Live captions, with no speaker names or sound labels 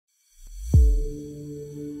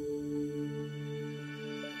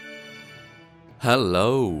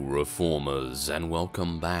Hello, Reformers, and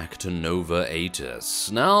welcome back to Nova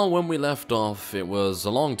Aetas. Now, when we left off, it was a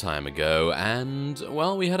long time ago, and,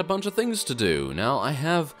 well, we had a bunch of things to do. Now, I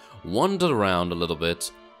have wandered around a little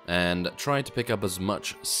bit and tried to pick up as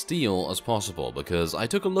much steel as possible, because I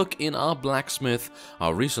took a look in our blacksmith,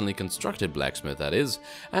 our recently constructed blacksmith, that is,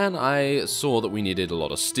 and I saw that we needed a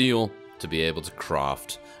lot of steel to be able to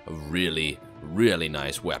craft a really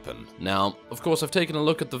nice weapon. Now, of course, I've taken a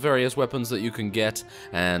look at the various weapons that you can get,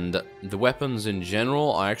 and the weapons in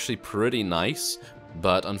general are actually pretty nice,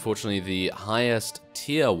 but unfortunately the highest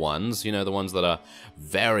tier ones, you know, the ones that are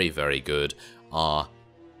very good, are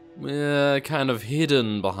kind of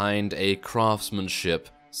hidden behind a craftsmanship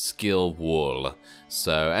skill wall.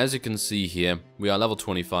 So, as you can see here, we are level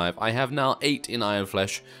 25. I have now 8 in Iron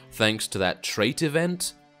Flesh, thanks to that trait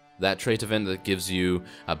event. That trait event that gives you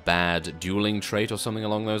a bad dueling trait or something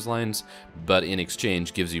along those lines, but in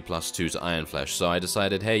exchange gives you +2 to Iron Flesh. So I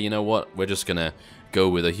decided, hey, you know what, we're just gonna go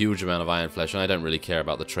with a huge amount of Iron Flesh, and I don't really care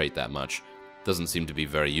about the trait that much. Doesn't seem to be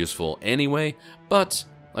very useful anyway, but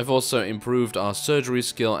I've also improved our surgery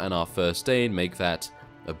skill and our first aid, make that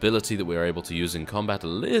ability that we're able to use in combat a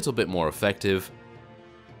little bit more effective.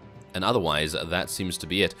 And otherwise, that seems to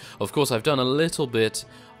be it. Of course, I've done a little bit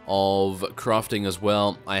of crafting as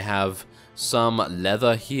well. I have some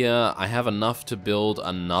leather here. I have enough to build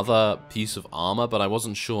another piece of armor, but I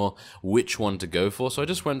wasn't sure which one to go for, so I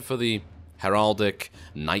just went for the heraldic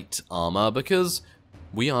knight armor, because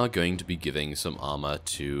we are going to be giving some armor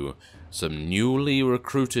to some newly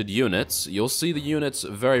recruited units. You'll see the units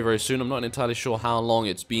very soon. I'm not entirely sure how long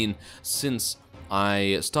it's been since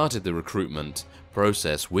I started the recruitment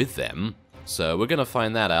process with them, so we're going to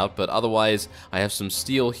find that out, but otherwise I have some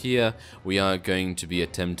steel here. We are going to be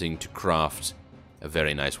attempting to craft a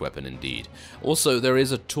very nice weapon indeed. Also, there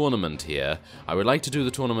is a tournament here. I would like to do the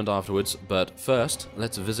tournament afterwards, but first,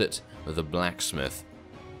 let's visit the blacksmith.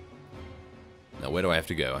 Now, where do I have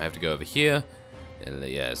to go? I have to go over here.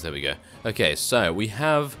 Yes, there we go. Okay, so we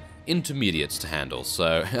have intermediates to handle.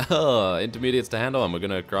 So, intermediates to handle, and we're going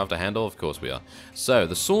to craft a handle? Of course we are. So,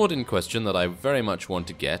 the sword in question that I very much want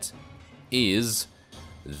to get is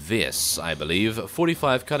this, I believe.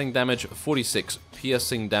 45 cutting damage, 46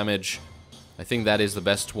 piercing damage. I think that is the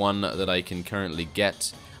best one that I can currently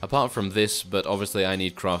get, apart from this, but obviously I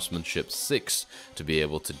need craftsmanship 6 to be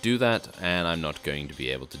able to do that, and I'm not going to be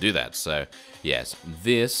able to do that. So, yes,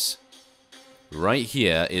 this right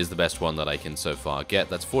here is the best one that I can so far get.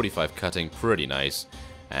 That's 45 cutting, pretty nice.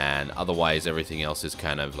 And otherwise everything else is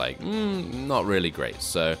kind of like, not really great.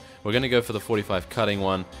 So we're going to go for the 45 cutting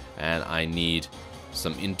one, and I need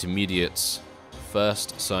some intermediates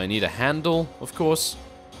first. So I need a handle, of course.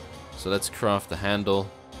 So let's craft the handle.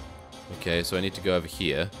 Okay, so I need to go over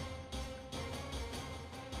here.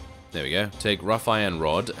 There we go. Take rough iron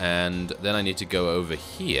rod, and then I need to go over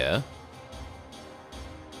here.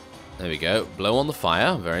 There we go. Blow on the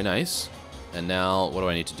fire, very nice. And now, what do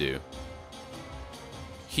I need to do?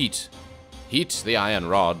 Heat. Heat the iron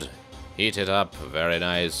rod. Heat it up. Very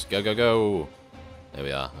nice. Go. There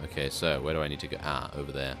we are. Okay, so where do I need to go? Ah,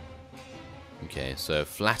 over there. Okay, so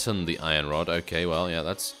flatten the iron rod. Okay, well, yeah,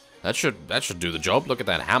 that should do the job. Look at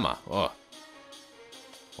that hammer. Oh.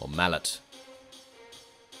 Or mallet.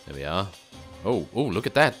 There we are. Oh, look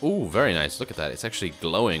at that. Oh, very nice. Look at that. It's actually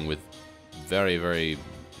glowing with very,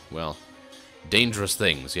 well, dangerous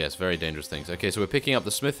things. Yes, very dangerous things. Okay, so we're picking up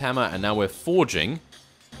the smith hammer, and now we're forging.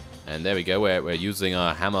 And there we go, we're using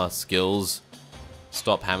our hammer skills.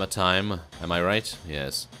 Stop hammer time, am I right?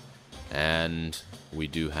 Yes. And we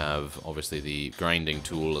do have, obviously, the grinding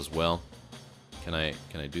tool as well. Can I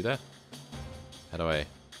do that? How do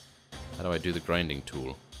I do the grinding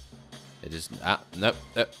tool? It is, nope,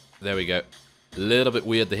 there we go. A little bit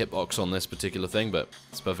weird, the hitbox on this particular thing, but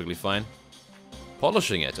it's perfectly fine.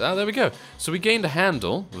 Polishing it, there we go. So we gained a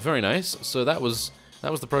handle, very nice. So that was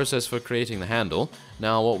the process for creating the handle.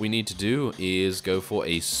 Now what we need to do is go for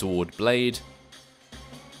a sword blade.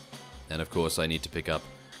 And of course I need to pick up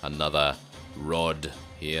another rod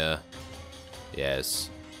here. Yes.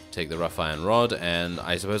 Take the rough iron rod, and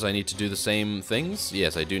I suppose I need to do the same things?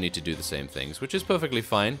 Yes, I do need to do the same things, which is perfectly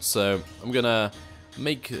fine. So I'm gonna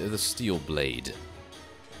make the steel blade.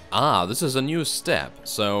 Ah, this is a new step.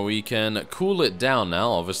 So we can cool it down now.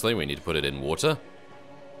 Obviously, we need to put it in water.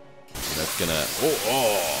 That's gonna...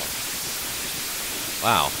 Oh!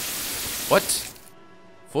 Wow. What?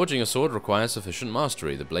 Forging a sword requires sufficient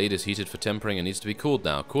mastery. The blade is heated for tempering and needs to be cooled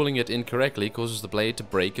now. Cooling it incorrectly causes the blade to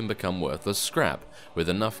break and become worthless scrap. With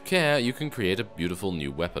enough care, you can create a beautiful new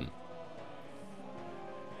weapon.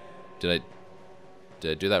 Did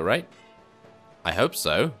I do that right? I hope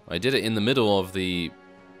so. I did it in the middle of the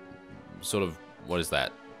sort of, what is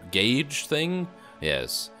that, gauge thing?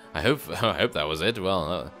 Yes. I hope that was it.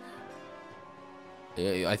 Well,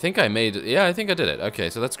 I think I made... Yeah, I think I did it. Okay,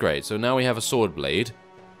 so that's great. So now we have a sword blade.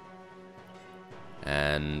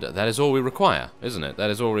 And that is all we require, isn't it? That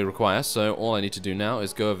is all we require. So all I need to do now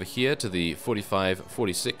is go over here to the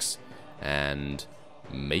 45-46 and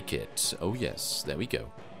make it. Oh, yes. There we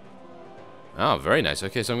go. Oh, very nice.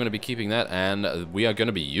 Okay, so I'm going to be keeping that, and we are going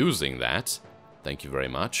to be using that. Thank you very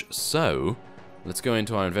much. So, let's go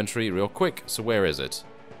into our inventory real quick. So where is it?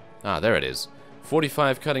 Ah, there it is.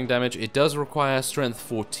 45 cutting damage. It does require strength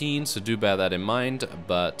 14, so do bear that in mind.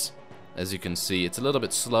 But, as you can see, it's a little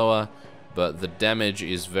bit slower, but the damage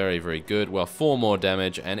is very, very good. Well, 4 more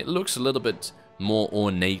damage, and it looks a little bit more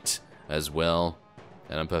ornate as well.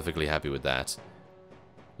 And I'm perfectly happy with that.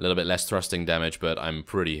 A little bit less thrusting damage, but I'm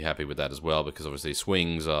pretty happy with that as well, because obviously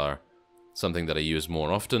swings are something that I use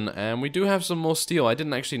more often. And we do have some more steel. I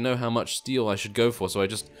didn't actually know how much steel I should go for, so I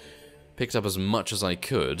just picked up as much as I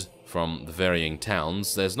could from the varying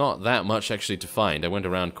towns. There's not that much actually to find. I went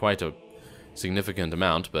around quite a significant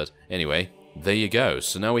amount, but anyway, there you go.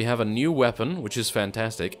 So now we have a new weapon, which is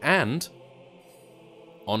fantastic, and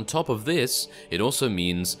on top of this, it also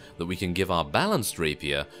means that we can give our balanced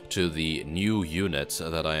rapier to the new unit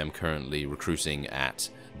that I am currently recruiting at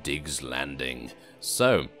Diggs Landing.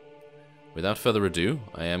 So, without further ado,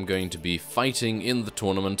 I am going to be fighting in the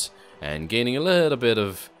tournament and gaining a little bit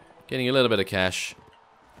of cash,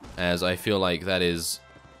 as I feel like that is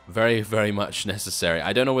very, very much necessary.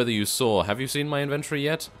 I don't know whether you saw. Have you seen my inventory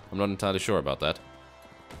yet? I'm not entirely sure about that.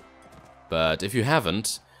 But if you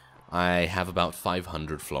haven't, I have about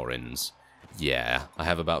 500 florins. Yeah, I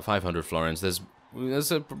have about 500 florins.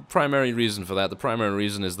 There's a primary reason for that. The primary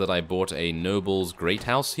reason is that I bought a noble's great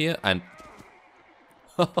house here, and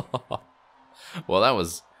well, that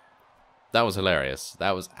was hilarious.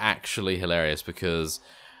 That was actually hilarious, because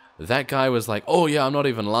that guy was like, "Oh yeah, I'm not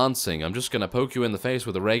even lancing. I'm just gonna poke you in the face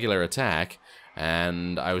with a regular attack,"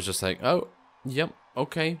 and I was just like, "Oh, yep,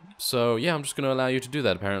 okay. So yeah, I'm just gonna allow you to do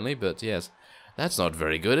that apparently." But yes. That's not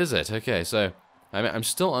very good, is it? Okay, so I'm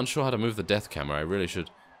still unsure how to move the death camera. I really should...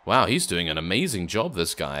 Wow, he's doing an amazing job,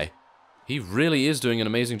 this guy. He really is doing an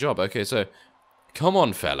amazing job. Okay, so come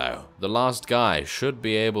on, fellow. The last guy should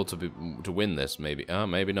be able to win this, maybe.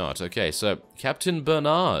 Maybe not. Okay, so Captain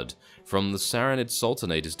Bernard from the Saranid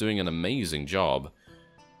Sultanate is doing an amazing job.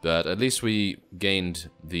 But at least we gained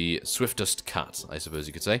the swiftest cut, I suppose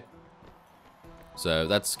you could say. So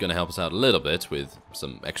that's going to help us out a little bit with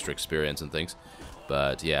some extra experience and things.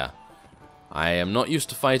 But yeah, I am not used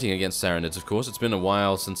to fighting against Saranids, of course. It's been a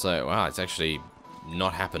while since wow, it's actually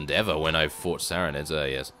not happened ever when I've fought Saranids,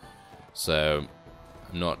 yes. So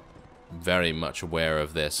I'm not very much aware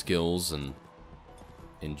of their skills and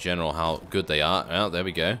in general how good they are. Oh, there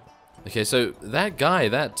we go. Okay, so that guy,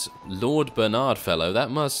 that Lord Bernard fellow,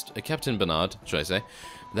 that must... Captain Bernard, should I say?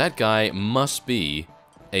 That guy must be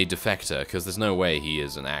a defector, because there's no way he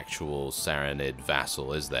is an actual Saranid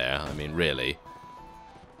vassal, is there? I mean, really.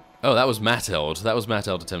 Oh, that was Mateld. That was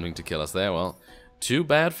Mateld attempting to kill us there. Well, too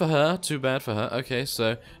bad for her. Too bad for her. Okay,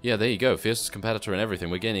 so, yeah, there you go. Fiercest competitor and everything.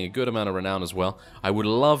 We're gaining a good amount of renown as well. I would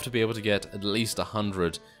love to be able to get at least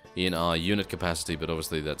 100 in our unit capacity, but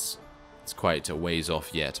obviously it's quite a ways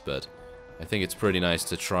off yet. But I think it's pretty nice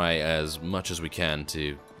to try as much as we can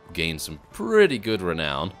to gain some pretty good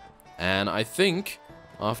renown. And I think...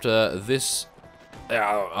 after this...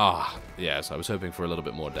 yes, I was hoping for a little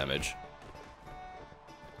bit more damage.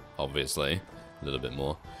 Obviously. A little bit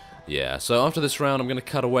more. Yeah, so after this round, I'm going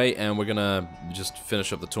to cut away, and we're going to just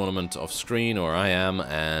finish up the tournament off screen, or I am,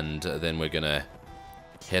 and then we're going to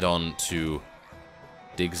head on to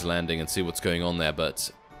Diggs Landing and see what's going on there,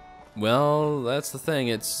 but... well, that's the thing.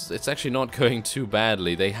 It's actually not going too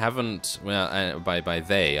badly. They haven't... well, by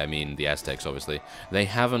they, I mean the Aztecs, obviously. They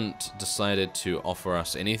haven't decided to offer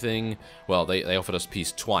us anything. Well, they offered us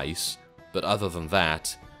peace twice, but other than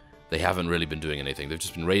that, they haven't really been doing anything. They've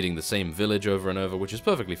just been raiding the same village over and over, which is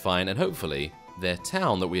perfectly fine, and hopefully their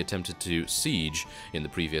town that we attempted to siege in the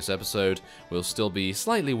previous episode will still be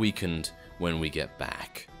slightly weakened when we get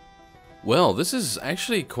back. Well, this is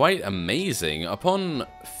actually quite amazing. Upon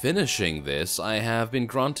finishing this, I have been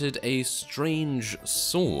granted a strange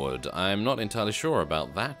sword. I'm not entirely sure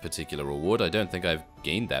about that particular reward. I don't think I've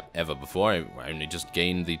gained that ever before. I only just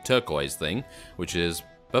gained the turquoise thing, which is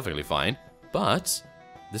perfectly fine. But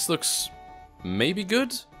this looks maybe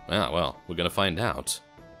good? Well, we're going to find out.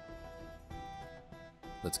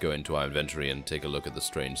 Let's go into our inventory and take a look at the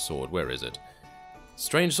strange sword. Where is it?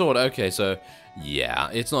 Strange sword. Okay, so yeah,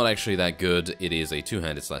 it's not actually that good. It is a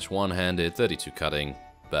two-handed / one-handed, 32 cutting,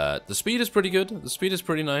 but the speed is pretty good. The speed is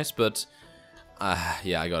pretty nice, but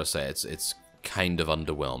yeah, I gotta say it's kind of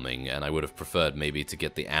underwhelming, and I would have preferred maybe to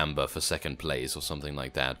get the amber for second place or something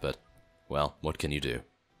like that. But well, what can you do?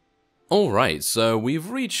 Alright, so we've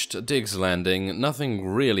reached Diggs Landing. Nothing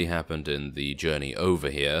really happened in the journey over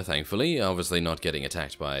here, thankfully. Obviously not getting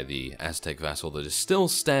attacked by the Aztec vassal that is still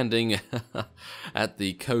standing at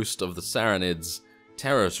the coast of the Saranids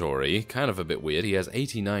territory. Kind of a bit weird. He has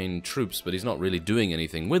 89 troops, but he's not really doing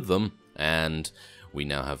anything with them. And we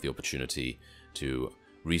now have the opportunity to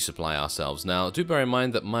resupply ourselves. Now, do bear in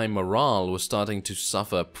mind that my morale was starting to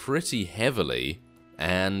suffer pretty heavily,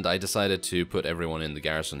 and I decided to put everyone in the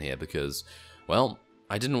garrison here because, well,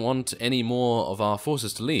 I didn't want any more of our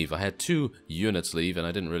forces to leave. I had 2 units leave, and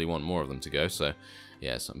I didn't really want more of them to go, so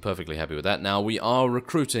yes, I'm perfectly happy with that. Now, we are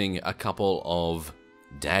recruiting a couple of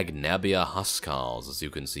Dagnabia Huskars, as you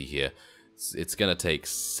can see here. It's gonna take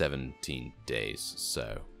 17 days,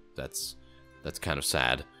 so that's kind of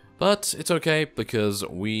sad. But it's okay, because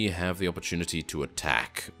we have the opportunity to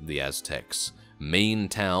attack the Aztecs' main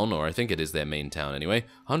town, or I think it is their main town anyway.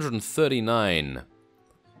 139.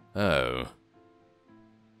 Oh.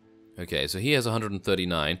 Okay, so he has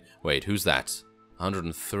 139. Wait, who's that?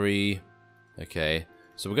 103. Okay.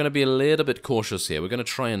 So we're going to be a little bit cautious here. We're going to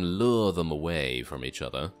try and lure them away from each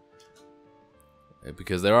other.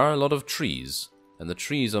 Because there are a lot of trees, and the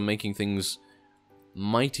trees are making things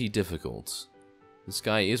mighty difficult. This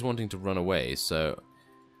guy is wanting to run away, so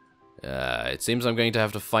it seems I'm going to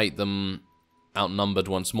have to fight them outnumbered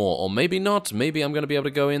once more. Or maybe not. Maybe I'm going to be able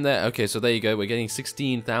to go in there. Okay, so there you go. We're getting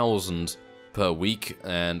 16,000 per week,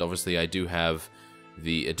 and obviously I do have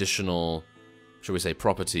the additional, shall we say,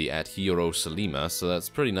 property at Hierosalima, so that's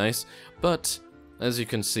pretty nice. But as you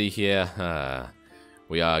can see here,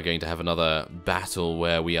 we are going to have another battle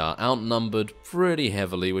where we are outnumbered pretty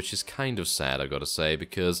heavily, which is kind of sad, I've got to say,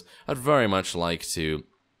 because I'd very much like to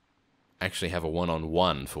actually have a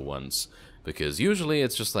one-on-one for once. Because usually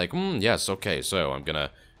it's just like, yes, okay, so I'm gonna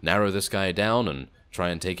narrow this guy down and try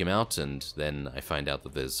and take him out, and then I find out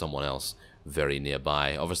that there's someone else very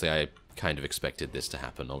nearby. Obviously, I kind of expected this to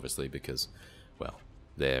happen, obviously, because, well,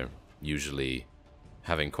 they're usually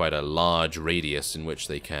having quite a large radius in which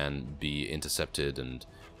they can be intercepted and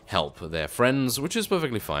help their friends, which is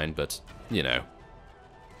perfectly fine, but, you know,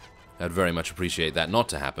 I'd very much appreciate that not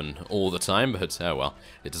to happen all the time, but oh well,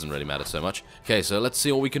 it doesn't really matter so much. Okay, so let's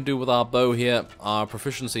see what we can do with our bow here. Our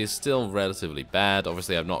proficiency is still relatively bad.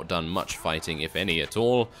 Obviously, I've not done much fighting, if any at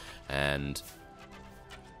all, and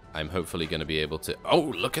I'm hopefully going to be able to... Oh,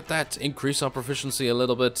 look at that! Increase our proficiency a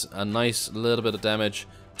little bit. A nice little bit of damage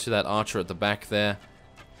to that archer at the back there.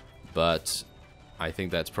 But I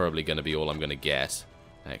think that's probably going to be all I'm going to get,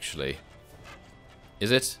 actually.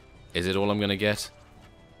 Is it? Is it all I'm going to get?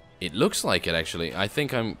 It looks like it, actually. I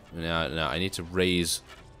think I'm... No, I need to raise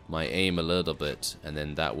my aim a little bit, and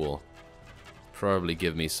then that will probably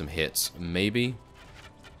give me some hits. Maybe?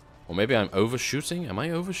 Or maybe I'm overshooting? Am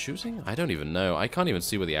I overshooting? I don't even know. I can't even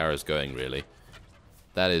see where the arrow's going, really.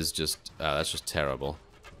 That is just... that's just terrible.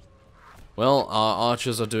 Well, our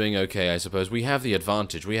archers are doing okay, I suppose. We have the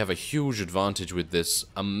advantage. We have a huge advantage with this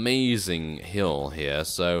amazing hill here,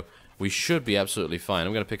 so we should be absolutely fine.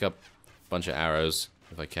 I'm going to pick up a bunch of arrows,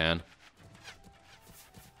 if I can.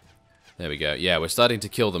 There we go. Yeah, we're starting to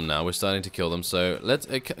kill them now. We're starting to kill them, so let's...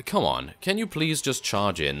 come on. Can you please just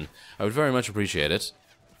charge in? I would very much appreciate it.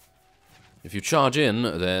 If you charge in,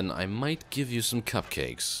 then I might give you some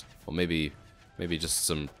cupcakes. Or maybe just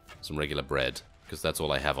some regular bread. Because that's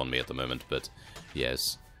all I have on me at the moment, but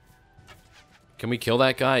yes. Can we kill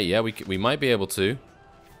that guy? Yeah, we might be able to.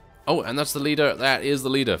 Oh, and that's the leader. That is the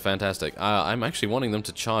leader. Fantastic. I'm actually wanting them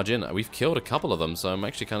to charge in. We've killed a couple of them, so I'm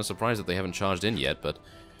actually kind of surprised that they haven't charged in yet, but...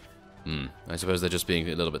 I suppose they're just being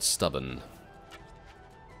a little bit stubborn.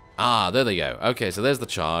 Ah, there they go. Okay, so there's the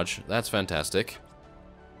charge. That's fantastic.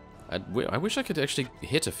 I wish I could actually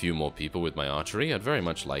hit a few more people with my archery. I'd very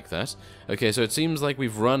much like that. Okay, so it seems like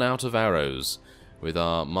we've run out of arrows with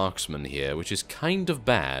our marksman here, which is kind of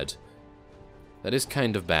bad. That is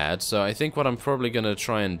kind of bad, so I think what I'm probably going to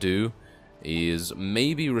try and do is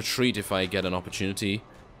maybe retreat if I get an opportunity,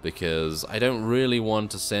 because I don't really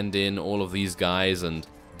want to send in all of these guys and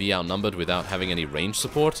be outnumbered without having any range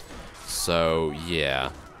support. So,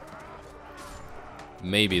 yeah.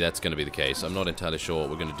 Maybe that's going to be the case. I'm not entirely sure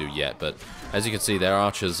what we're going to do yet, but as you can see, their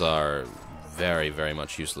archers are very, very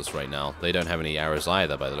much useless right now. They don't have any arrows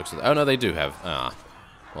either, by the looks of it. Oh, no, they do have. Ah.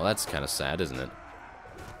 Well, that's kind of sad, isn't it?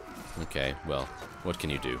 Okay, well, what can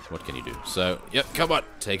you do? What can you do? So, yep, come on,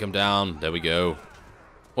 take them down. There we go.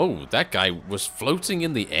 Oh, that guy was floating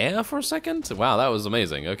in the air for a second? Wow, that was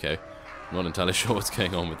amazing. Okay. Not entirely sure what's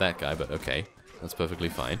going on with that guy, but okay. That's perfectly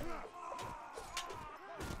fine.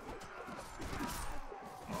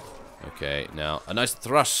 Okay, now, a nice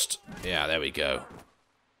thrust. Yeah, there we go.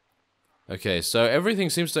 Okay, so everything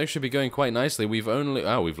seems to actually be going quite nicely. We've only...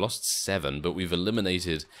 Oh, we've lost 7, but we've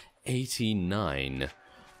eliminated 89.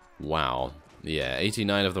 Wow. Yeah,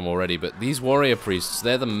 89 of them already, but these warrior priests,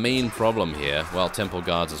 they're the main problem here. Well, temple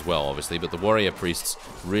guards as well, obviously, but the warrior priests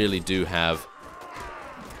really do have...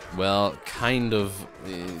 Well, kind of...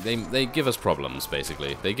 They give us problems,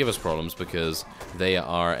 basically. They give us problems because they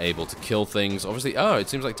are able to kill things. Obviously... Oh, it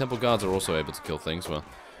seems like temple guards are also able to kill things. Well,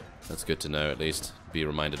 that's good to know, at least. Be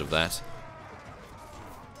reminded of that.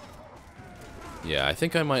 Yeah, I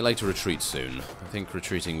think I might like to retreat soon. I think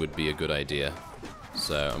retreating would be a good idea.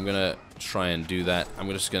 So, I'm gonna try and do that. I'm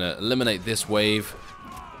just gonna eliminate this wave.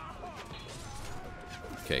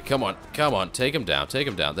 Okay, come on, come on, take him down, take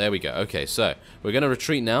him down. There we go. Okay, so, we're gonna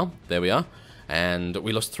retreat now. There we are. And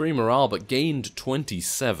we lost 3 morale, but gained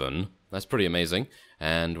 27. That's pretty amazing.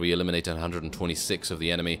 And we eliminated 126 of the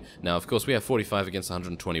enemy. Now, of course, we have 45 against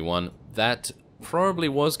 121. That probably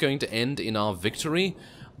was going to end in our victory.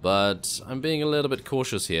 But I'm being a little bit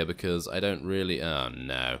cautious here because I don't really... Oh,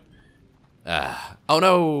 no. Oh,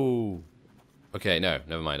 no! Okay, no,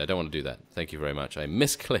 never mind. I don't want to do that. Thank you very much. I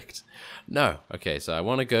misclicked. No. Okay, so I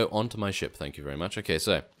want to go onto my ship. Thank you very much. Okay,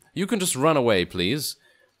 so you can just run away, please.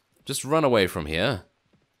 Just run away from here.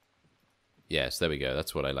 Yes, there we go.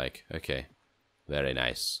 That's what I like. Okay. Very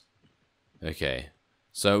nice. Okay.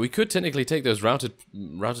 So we could technically take those routed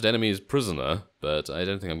enemies prisoner, but I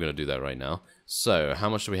don't think I'm going to do that right now. So, how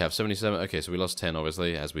much do we have? 77? Okay, so we lost 10,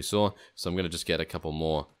 obviously, as we saw. So I'm going to just get a couple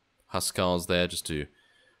more Huskars there, just to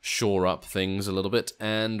shore up things a little bit.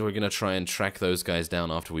 And we're going to try and track those guys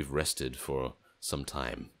down after we've rested for some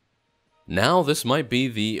time. Now, this might be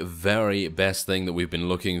the very best thing that we've been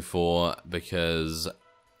looking for, because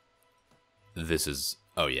this is...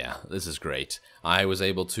 Oh yeah, this is great. I was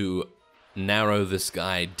able to narrow this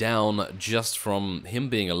guy down just from him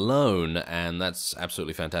being alone, and that's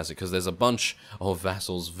absolutely fantastic because there's a bunch of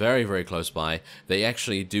vassals very, very close by. They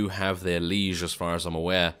actually do have their liege, as far as I'm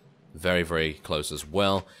aware, very, very close as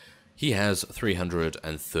well. He has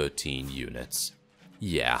 313 units.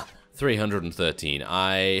 Yeah, 313.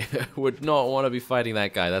 I would not want to be fighting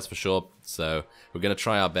that guy, that's for sure. So we're going to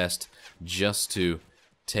try our best just to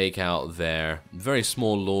take out their very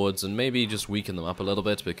small lords and maybe just weaken them up a little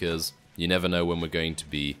bit, because you never know when we're going to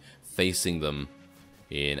be facing them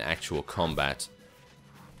in actual combat.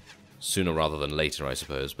 Sooner rather than later, I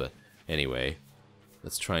suppose. But anyway,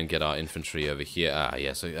 let's try and get our infantry over here. Ah,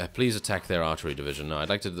 yes. Please attack their archery division. No, I'd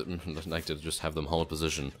like to just have them hold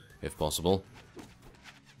position, if possible.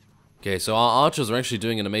 Okay, so our archers are actually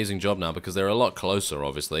doing an amazing job now, because they're a lot closer,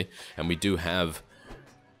 obviously. And we do have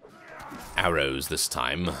arrows this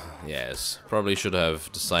time. Yes, probably should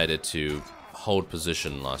have decided to hold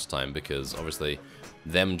position last time, because obviously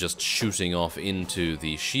them just shooting off into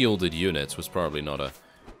the shielded units was probably not a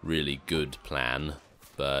really good plan.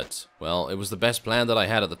 But, well, it was the best plan that I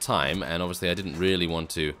had at the time, and obviously I didn't really want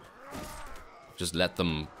to just let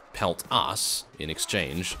them pelt us in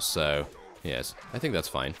exchange, so yes, I think that's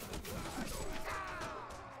fine.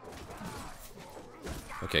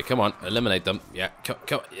 Okay, come on, eliminate them. Yeah,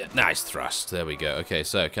 come, yeah, nice thrust. There we go. Okay,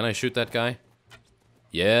 so can I shoot that guy?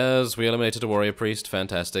 Yes, we eliminated a warrior priest.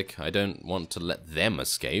 Fantastic. I don't want to let them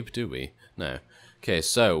escape, do we? No. Okay,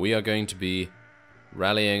 so we are going to be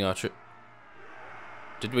rallying our troops.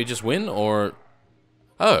 Did we just win, or...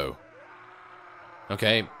 Oh.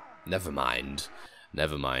 Okay, never mind.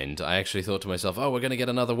 Never mind. I actually thought to myself, oh, we're going to get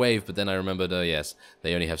another wave, but then I remembered, yes,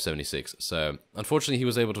 they only have 76. So, unfortunately, he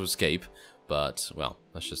was able to escape, but, well,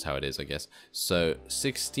 that's just how it is, I guess. So,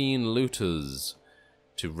 16 looters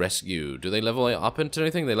to rescue. Do they level up into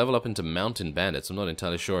anything? They level up into mountain bandits. I'm not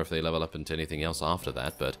entirely sure if they level up into anything else after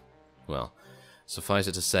that, but, well, suffice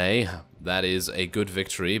it to say, that is a good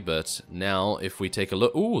victory. But now, if we take a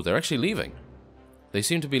look... Ooh, they're actually leaving. They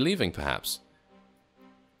seem to be leaving, perhaps.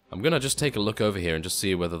 I'm gonna just take a look over here and just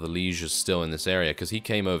see whether the liege is still in this area, because he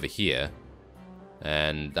came over here,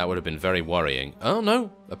 and that would have been very worrying. Oh,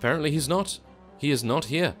 no, apparently he's not. He is not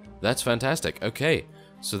here. That's fantastic. Okay,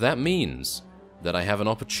 so that means that I have an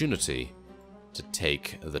opportunity to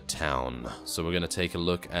take the town. So we're going to take a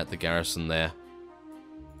look at the garrison there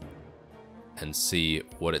and see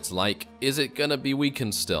what it's like. Is it going to be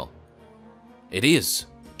weakened still? It is.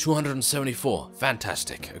 274.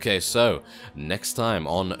 Fantastic. Okay, so next time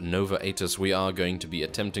on Nova Aetas, we are going to be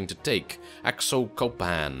attempting to take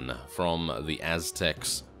Axocopan from the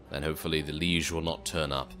Aztecs. then hopefully the Liege will not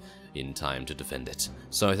turn up in time to defend it.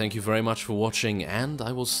 So I thank you very much for watching, and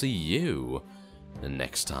I will see you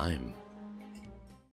next time.